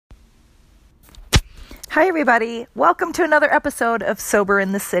Hi, everybody. Welcome to another episode of Sober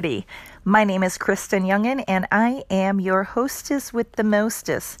in the City. My name is Kristen Youngin, and I am your hostess with the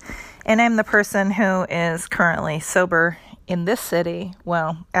mostest. And I'm the person who is currently sober in this city.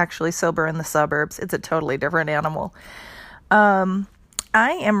 Well, actually sober in the suburbs. It's a totally different animal. I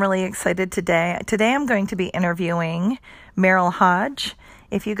am really excited today. Today I'm going to be interviewing Merril Hoge.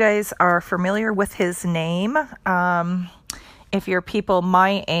 If you guys are familiar with his name, if you're people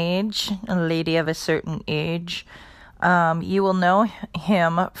my age, a lady of a certain age, you will know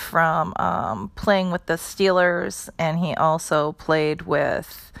him from playing with the Steelers, and he also played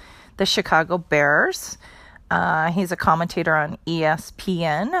with the Chicago Bears. He's a commentator on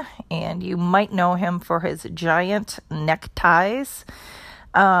ESPN, and you might know him for his giant neckties.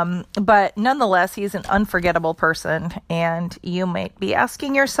 But nonetheless, he's an unforgettable person, and you might be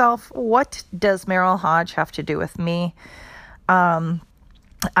asking yourself, what does Merril Hoge have to do with me? I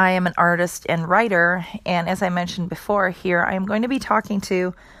am an artist and writer, and as I mentioned before here, I am going to be talking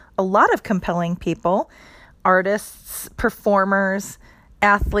to a lot of compelling people, artists, performers,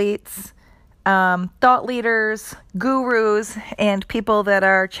 athletes, thought leaders, gurus, and people that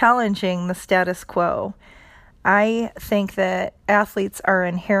are challenging the status quo. I think that athletes are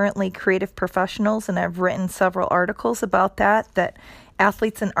inherently creative professionals, and I've written several articles about that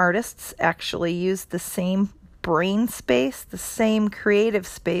athletes and artists actually use the same brain space, the same creative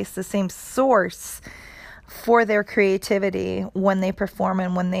space, the same source for their creativity when they perform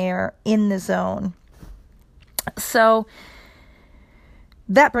and when they are in the zone. So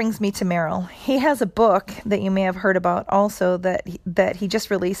that brings me to Merril. He has a book that you may have heard about also that he just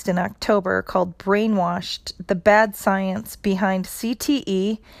released in October called Brainwashed: The Bad Science Behind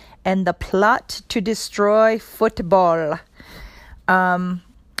CTE and the Plot to Destroy Football.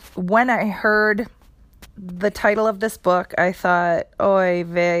 When I heard the title of this book, I thought, oy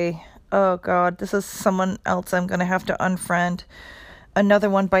vey, oh God, this is someone else I'm going to have to unfriend. Another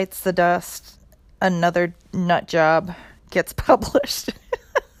one bites the dust. Another nut job gets published.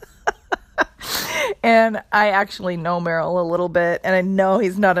 And I actually know Merril a little bit, and I know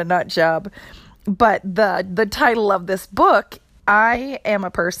he's not a nut job. But the title of this book, I am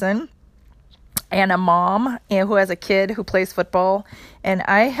a person and a mom who has a kid who plays football, and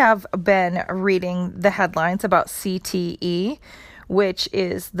I have been reading the headlines about CTE, which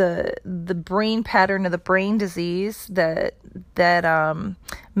is the brain pattern of the brain disease that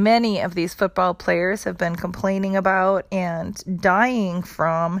many of these football players have been complaining about and dying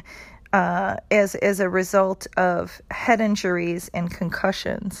from as a result of head injuries and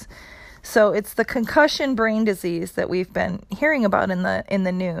concussions. So it's the concussion brain disease that we've been hearing about in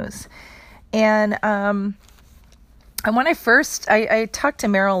the news. And when I talked to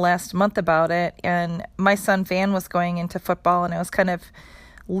Merril last month about it, and my son Van was going into football, and I was kind of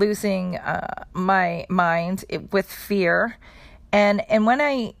losing my mind with fear. And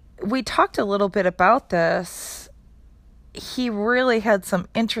when we talked a little bit about this, he really had some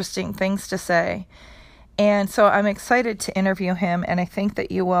interesting things to say. And so I'm excited to interview him, and I think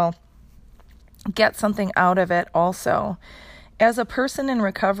that you will get something out of it also. As a person in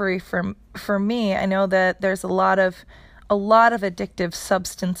recovery, for me, I know that there's a lot of addictive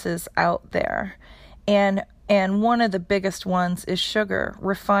substances out there, and one of the biggest ones is sugar.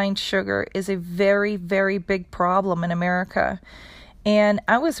 Refined sugar is a very, very big problem in America, and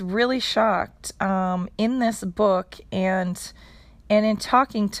I was really shocked in this book and in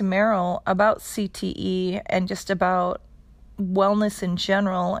talking to Merril about CTE and just about wellness in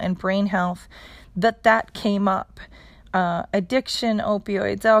general and brain health that came up. Addiction,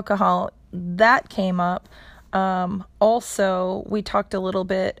 opioids, alcohol, that came up. Also, we talked a little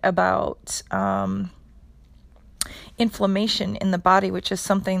bit about inflammation in the body, which is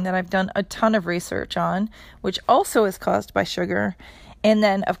something that I've done a ton of research on, which also is caused by sugar. And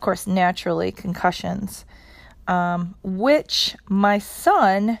then, of course, naturally, concussions, which my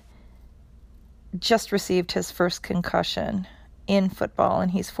son just received his first concussion in football,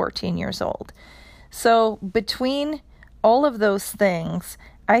 and he's 14 years old. So between all of those things,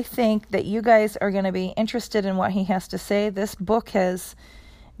 I think that you guys are going to be interested in what he has to say. This book has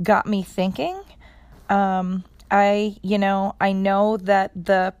got me thinking. I know that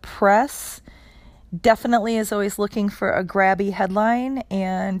the press definitely is always looking for a grabby headline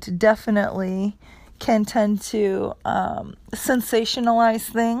and definitely can tend to sensationalize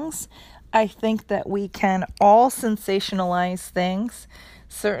things. I think that we can all sensationalize things.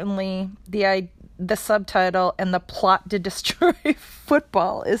 Certainly the subtitle and the plot to destroy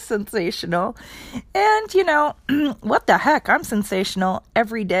football is sensational. And, what the heck? I'm sensational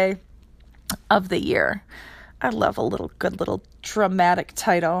every day of the year. I love a good little dramatic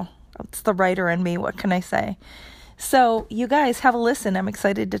title. It's the writer in me. What can I say? So you guys have a listen. I'm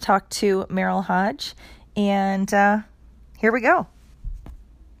excited to talk to Meryl Hodge. And here we go.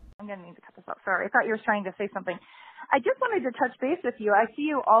 I'm going to need to cut this off. Sorry. I thought you were trying to say something. I just wanted to touch base with you. I see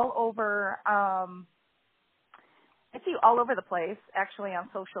you all over the place, actually, on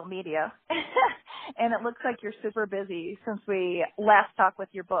social media. And it looks like you're super busy since we last talked with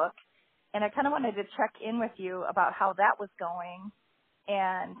your book. And I kind of wanted to check in with you about how that was going.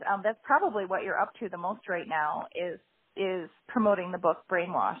 And that's probably what you're up to the most right now is promoting the book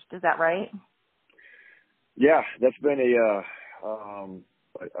Brainwashed. Is that right? Yeah, that's been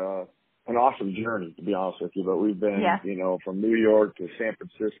an awesome journey, to be honest with you. But we've been, from New York to San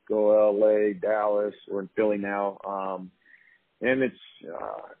Francisco, LA, Dallas. We're in Philly now. And it's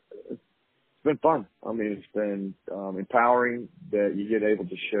been fun. I mean, it's been empowering that you get able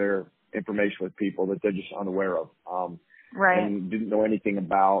to share information with people that they're just unaware of. Right. And didn't know anything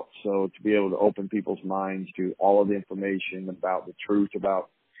about. So to be able to open people's minds to all of the information about the truth about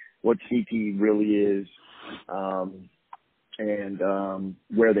what CTE really is, and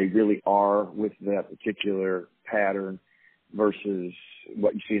where they really are with that particular pattern versus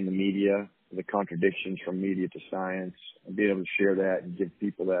what you see in the media, the contradictions from media to science, and being able to share that and give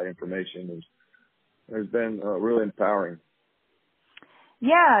people that information has been really empowering.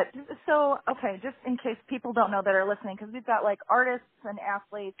 Yeah. So, okay, just in case people don't know that are listening, because we've got like artists and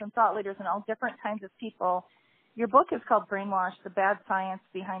athletes and thought leaders and all different kinds of people. Your book is called Brainwashed, The Bad Science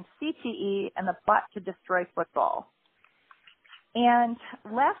Behind CTE and the Plot to Destroy Football. And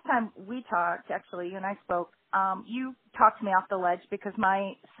last time we talked, actually, you and I spoke, you talked me off the ledge because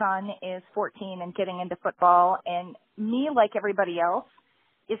my son is 14 and getting into football, and me, like everybody else,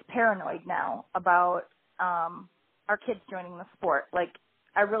 is paranoid now about our kids joining the sport. Like,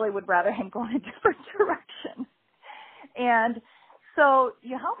 I really would rather him go in a different direction. And so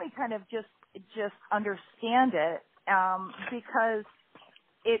you help me kind of just understand it, because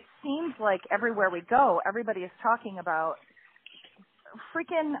it seems like everywhere we go, everybody is talking about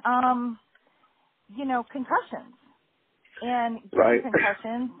freaking, concussions and Right.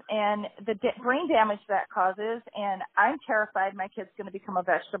 concussions and the brain damage that causes. And I'm terrified my kid's going to become a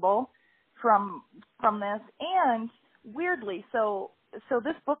vegetable from this. And weirdly, so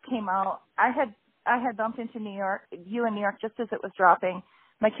this book came out. I had bumped into you in New York just as it was dropping.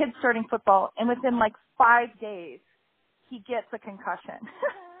 My kid's starting football, and within like 5 days, he gets a concussion,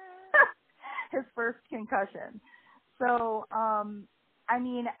 his first concussion. So, I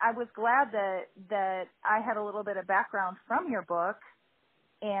mean, I was glad that I had a little bit of background from your book,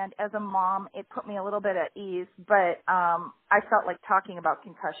 and as a mom, it put me a little bit at ease. But I felt like talking about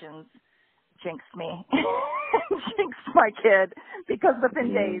concussions jinxed me, jinxed my kid, because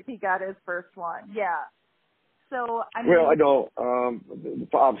within days he got his first one. Yeah. So I mean, well, I know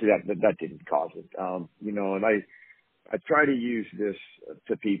obviously that didn't cause it, and I try to use this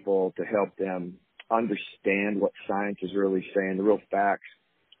to people to help them understand what science is really saying, the real facts,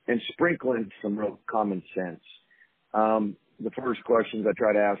 and sprinkle in some real common sense. The first questions I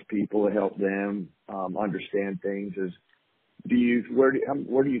try to ask people to help them understand things is, where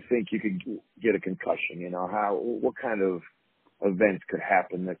do you think you could get a concussion? What kind of events could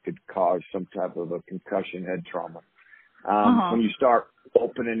happen that could cause some type of a concussion head trauma? When you start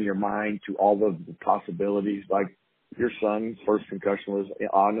opening your mind to all of the possibilities, like your son's first concussion was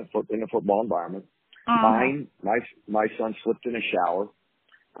in a football environment. Mine, my son slipped in a shower.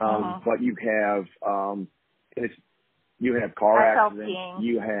 But you have, you have car accidents, skiing.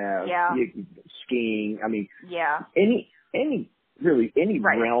 You have skiing. I mean, any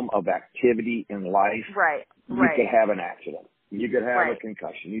right. realm of activity in life, you could have an accident. You could have a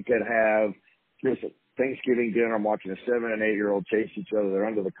concussion. You could have just Thanksgiving dinner. I'm watching a 7 and 8 year old chase each other. They're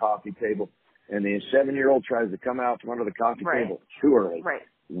under the coffee table, and the 7-year-old tries to come out from under the coffee table too early.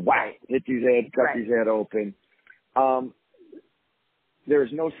 Whack! Hit his head, cut his head open. There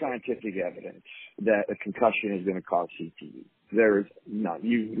is no scientific evidence that a concussion is going to cause CTE. There is none.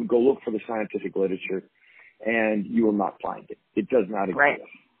 You go look for the scientific literature, and you will not find it. It does not exist.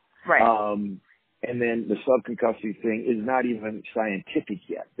 And then the subconcussive thing is not even scientific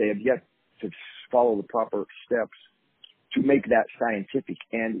yet. They have yet to follow the proper steps to make that scientific.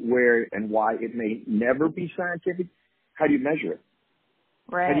 And where and why it may never be scientific, how do you measure it?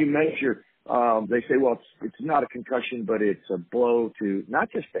 How do you measure? They say, well, it's not a concussion, but it's a blow to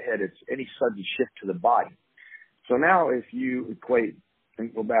not just the head, it's any sudden shift to the body. So now if you equate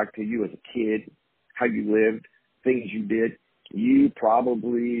and go back to you as a kid, how you lived, things you did, you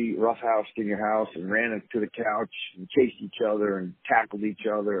probably roughhoused in your house and ran to the couch and chased each other and tackled each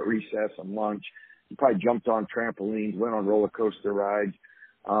other at recess and lunch. You probably jumped on trampolines, went on roller coaster rides.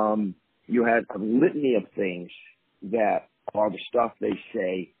 You had a litany of things that are the stuff they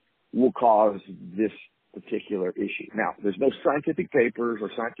say will cause this particular issue. Now, there's no scientific papers or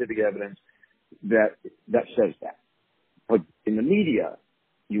scientific evidence that says that. But in the media,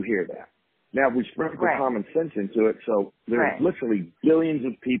 you hear that. Now, we sprinkle common sense into it, so there's literally billions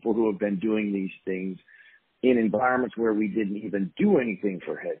of people who have been doing these things in environments where we didn't even do anything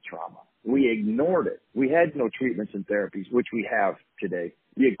for head trauma. We ignored it. We had no treatments and therapies, which we have today.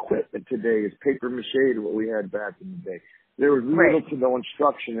 The equipment today is paper mache to what we had back in the day. There was little to no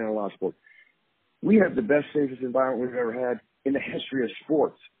instruction in a lot of sports. We have the best, safest environment we've ever had in the history of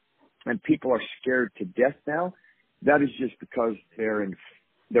sports. And people are scared to death now. That is just because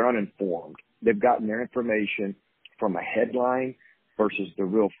they're uninformed. They've gotten their information from a headline versus the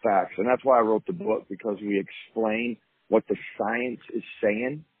real facts. And that's why I wrote the book, because we explain what the science is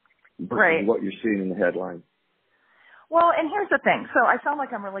saying versus what you're seeing in the headline. Well, and here's the thing. So I sound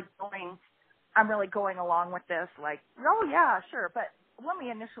like I'm really going along with this, like, oh yeah, sure. But when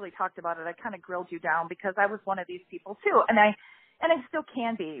we initially talked about it, I kind of grilled you down because I was one of these people too. And I still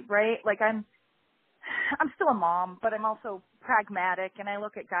can be, right? Like I'm still a mom, but I'm also pragmatic, and I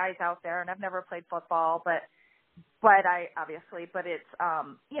look at guys out there, and I've never played football, but it's,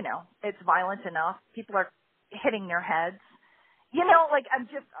 it's violent enough. People are hitting their heads. Like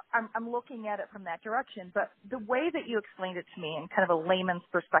I'm looking at it from that direction. But the way that you explained it to me in kind of a layman's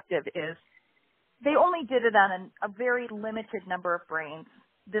perspective is they only did it on a very limited number of brains,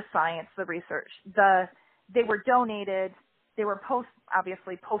 the science, the research. They were donated. They were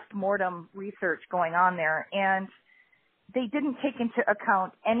post-mortem research going on there. And they didn't take into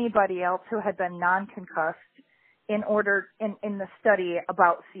account anybody else who had been non-concussed in the study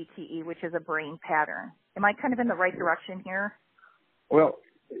about CTE, which is a brain pattern. Am I kind of in the right direction here? Well,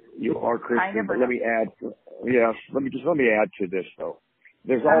 you are, Kristen, but let me add to this though.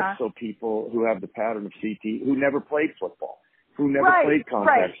 There's also people who have the pattern of CTE who never played football, who never played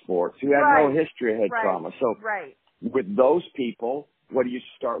contact sports, who have no history of head trauma. So with those people, what do you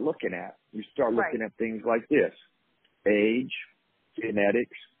start looking at? You start looking at things like this: age,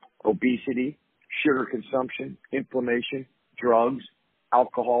 genetics, obesity, sugar consumption, inflammation, drugs,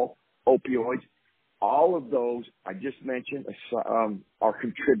 alcohol, opioids. All of those I just mentioned are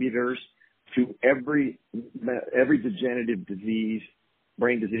contributors to every degenerative disease,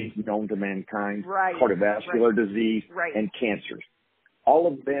 brain disease known to mankind, cardiovascular disease, and cancers. All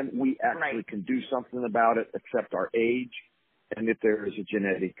of them, we actually can do something about it, except our age and if there is a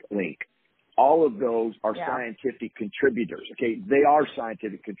genetic link. All of those are scientific contributors, okay? They are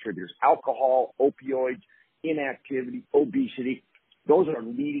scientific contributors. Alcohol, opioids, inactivity, obesity, those are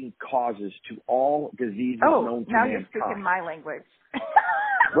leading causes to all diseases known to mankind. Oh, now you're speaking my language.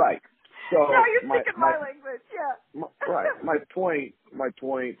 Right. So now you're speaking my language, yeah. My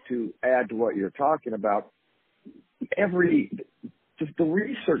point to add to what you're talking about, just the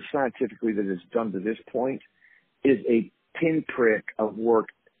research scientifically that is done to this point is a pinprick of work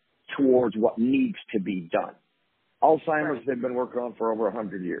towards what needs to be done. Alzheimer's they've been working on for over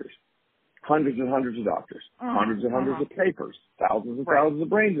 100 years. Hundreds and hundreds of doctors, hundreds and hundreds of papers, thousands and thousands of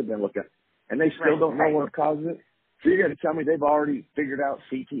brains have been looked at, and they still don't know what causes it. So you're going to tell me they've already figured out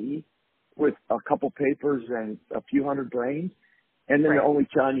CTE with a couple papers and a few hundred brains, and then they're only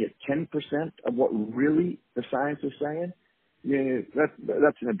telling you 10% of what really the science is saying?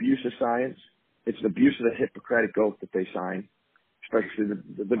 That's an abuse of science. It's an abuse of the Hippocratic Oath that they sign, especially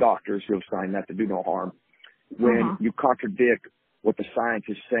the doctors who have signed that to do no harm. When you contradict what the science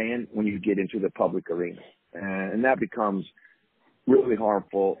is saying when you get into the public arena. And that becomes really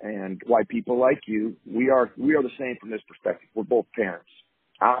harmful, and why people like you, we are the same from this perspective. We're both parents.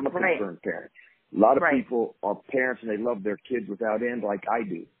 I'm a concerned parent. A lot of people are parents and they love their kids without end like I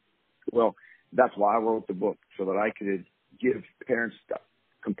do. Well, that's why I wrote the book, so that I could give parents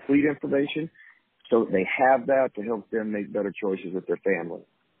complete information so that they have that to help them make better choices with their family.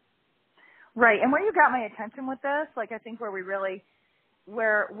 Right. And where you got my attention with this, like I think where we really,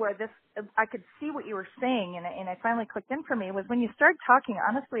 where this, I could see what you were saying and it finally clicked in for me was when you started talking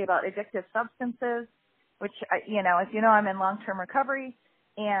honestly about addictive substances, which, as you know, I'm in long-term recovery,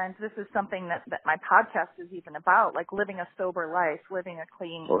 and this is something that my podcast is even about, like living a sober life, living a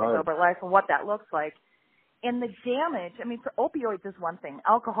clean, sober life, and what that looks like. And the damage, I mean, for opioids is one thing,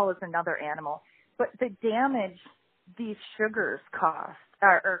 alcohol is another animal, but the damage these sugars cause,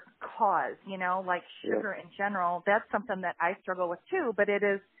 like sugar in general, that's something that I struggle with too, but it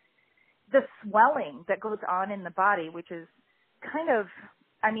is the swelling that goes on in the body, which is kind of,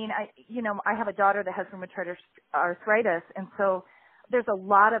 I mean, I have a daughter that has rheumatoid arthritis, and so there's a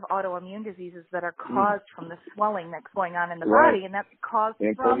lot of autoimmune diseases that are caused from the swelling that's going on in the body, and that's caused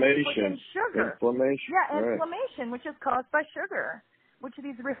from sugar. Inflammation. Yeah, inflammation, which is caused by sugar, which are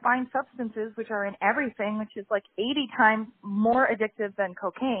these refined substances, which are in everything, which is like 80 times more addictive than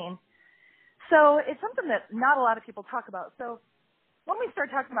cocaine. So it's something that not a lot of people talk about. So when we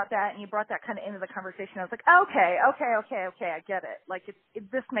started talking about that and you brought that kind of into the conversation, I was like, okay, I get it. Like,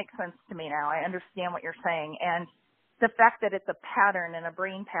 this makes sense to me now. I understand what you're saying. And the fact that it's a pattern and a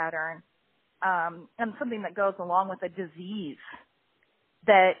brain pattern, and something that goes along with a disease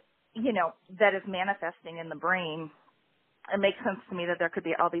that, that is manifesting in the brain, it makes sense to me that there could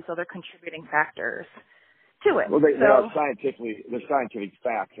be all these other contributing factors to it. Well, there are scientific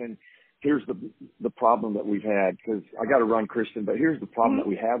facts. And here's the problem that we've had, because I got to run, Kristen, but here's the problem that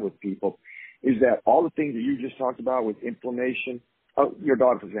we have with people is that all the things that you just talked about with inflammation, your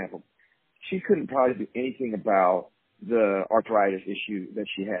daughter, for example, she couldn't probably do anything about the arthritis issue that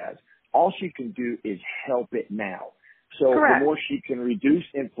she has. All she can do is help it now. So the more she can reduce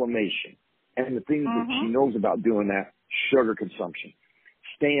inflammation and the things that she knows about doing that, sugar consumption,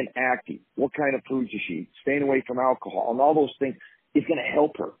 staying active, what kind of foods does she eat, staying away from alcohol, and all those things is going to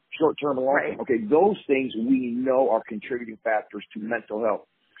help her short-term and long-term. Okay, those things we know are contributing factors to mental health.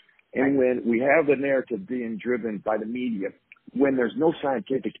 And when we have the narrative being driven by the media, when there's no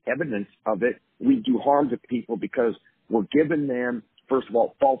scientific evidence of it, we do harm to people because we're giving them, first of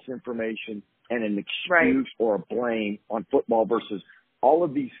all, false information and an excuse or a blame on football versus all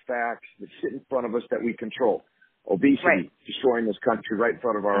of these facts that sit in front of us that we control. Obesity, destroying this country right in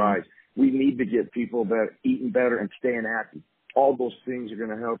front of our eyes. We need to get people that are eating better and staying active. All those things are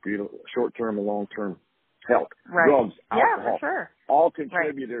going to help you short-term and long-term health. Drugs, alcohol, all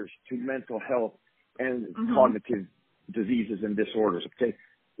contributors to mental health and cognitive diseases and disorders. Okay,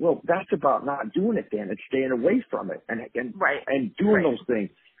 well, that's about not doing it then. It's staying away from it and doing those things.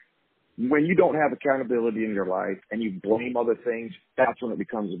 When you don't have accountability in your life and you blame other things, that's when it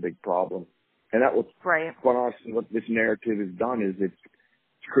becomes a big problem. And that was, quite honestly, what this narrative has done is it's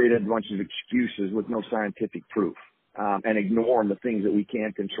created a bunch of excuses with no scientific proof. And ignoring the things that we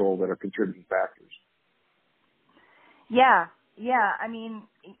can control that are contributing factors. Yeah. I mean,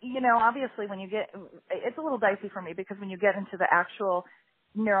 obviously when you it's a little dicey for me because when you get into the actual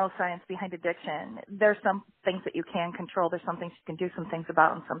neuroscience behind addiction, there's some things that you can control. There's some things you can do some things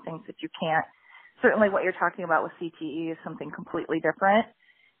about and some things that you can't. Certainly what you're talking about with CTE is something completely different.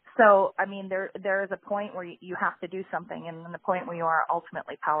 So, I mean, there is a point where you have to do something and then the point where you are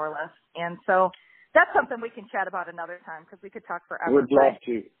ultimately powerless. And so, that's something we can chat about another time because we could talk forever. We'd love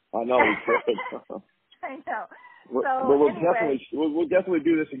to. I know we could. I know. We'll definitely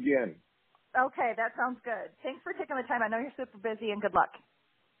do this again. Okay, that sounds good. Thanks for taking the time. I know you're super busy, and good luck.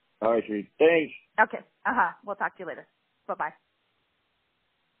 All right, sweetie. Thanks. Okay. We'll talk to you later. Bye-bye.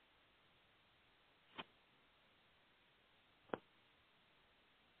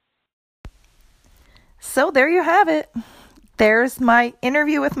 So there you have it. There's my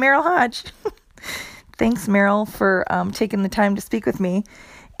interview with Merrill Hodge. Thanks, Merrill, for taking the time to speak with me.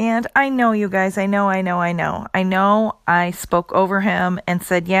 And I know, you guys, I know I spoke over him and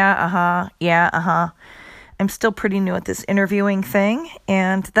said, I'm still pretty new at this interviewing thing,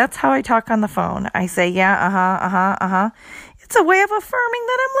 and that's how I talk on the phone. I say, It's a way of affirming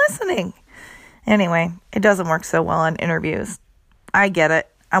that I'm listening. Anyway, it doesn't work so well on interviews. I get it.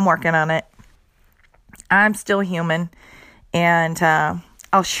 I'm working on it. I'm still human, and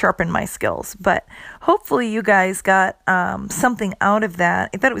I'll sharpen my skills. But hopefully you guys got something out of that.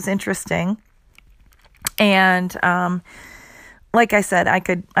 I thought it was interesting. And like I said, I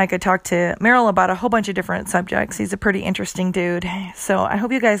could talk to Merrill about a whole bunch of different subjects. He's a pretty interesting dude. So I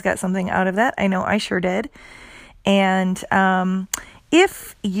hope you guys got something out of that. I know I sure did. And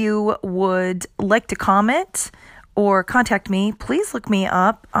if you would like to comment or contact me, please look me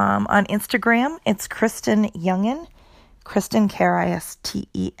up on Instagram. It's Kristen Jungen. Kristen, Kristen,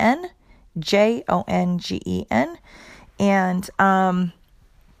 Jongen. And I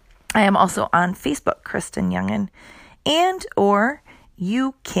am also on Facebook, Kristen Jungen. And or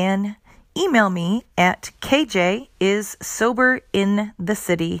you can email me at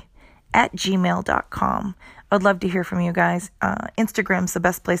kjissoberinthecity@gmail.com. I'd love to hear from you guys. Instagram's the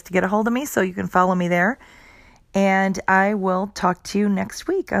best place to get a hold of me, so you can follow me there. And I will talk to you next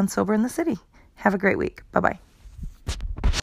week on Sober in the City. Have a great week. Bye-bye.